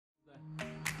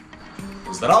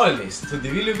Pozdravljeni, ste tudi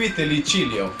vi ljubitelji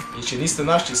čilijev in če niste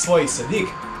našli svojih sadik,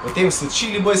 potem so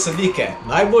Čiliboj sadike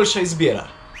najboljša izbira.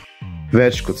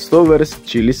 Več kot 100 vrst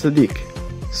čili sadik,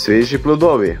 sveži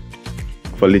plodovi,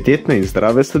 kvalitetne in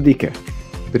zdrave sadike.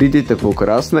 Pridite po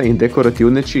krasne in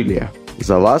dekorativne čilije.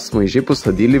 Za vas smo jih že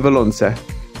posadili v lonce.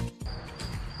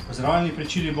 Pozdravljeni pri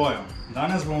Čiliboju.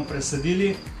 Danes bomo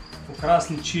presadili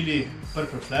okrasni čili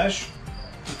Purple Flash.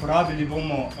 Uporabili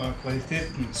bomo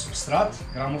kvaliteten substrat,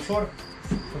 gramofor.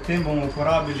 Potem bomo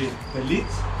uporabili perlit,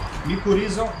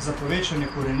 mikorizo za povečanje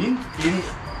korenin in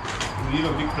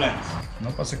gnojilo Big Plant.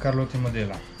 No pa se kar lotimo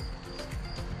dela.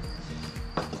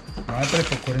 Najprej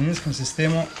po koreninskem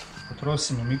sistemu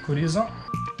potrosimo mikorizo.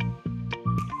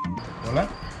 Takole.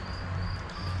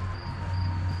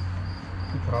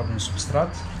 Uporabimo substrat.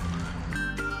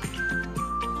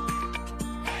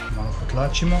 Malo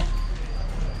potlačimo.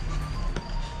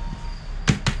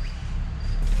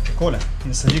 Takole.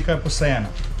 In sadika je posajena.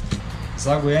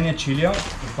 Za gojenje čilijev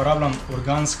uporabljam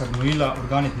organska gnojila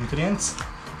Organic Nutrients.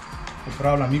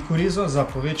 Uporabljam mikorizo za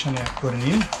povečanje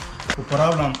korenin.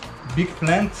 Uporabljam Big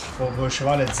Plant,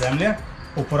 poboljševalec zemlje.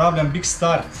 Uporabljam Big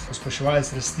Start,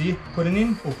 pospeševalec rasti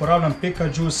korenin. Uporabljam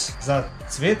PK Juice za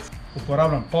cvet.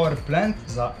 Uporabljam Power Plant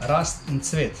za rast in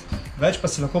cvet. Več pa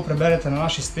si lahko preberete na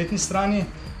naši spletni strani,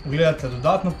 ogledate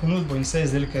dodatno ponudbo in vse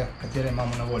izdelke, katere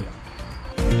imamo na voljo.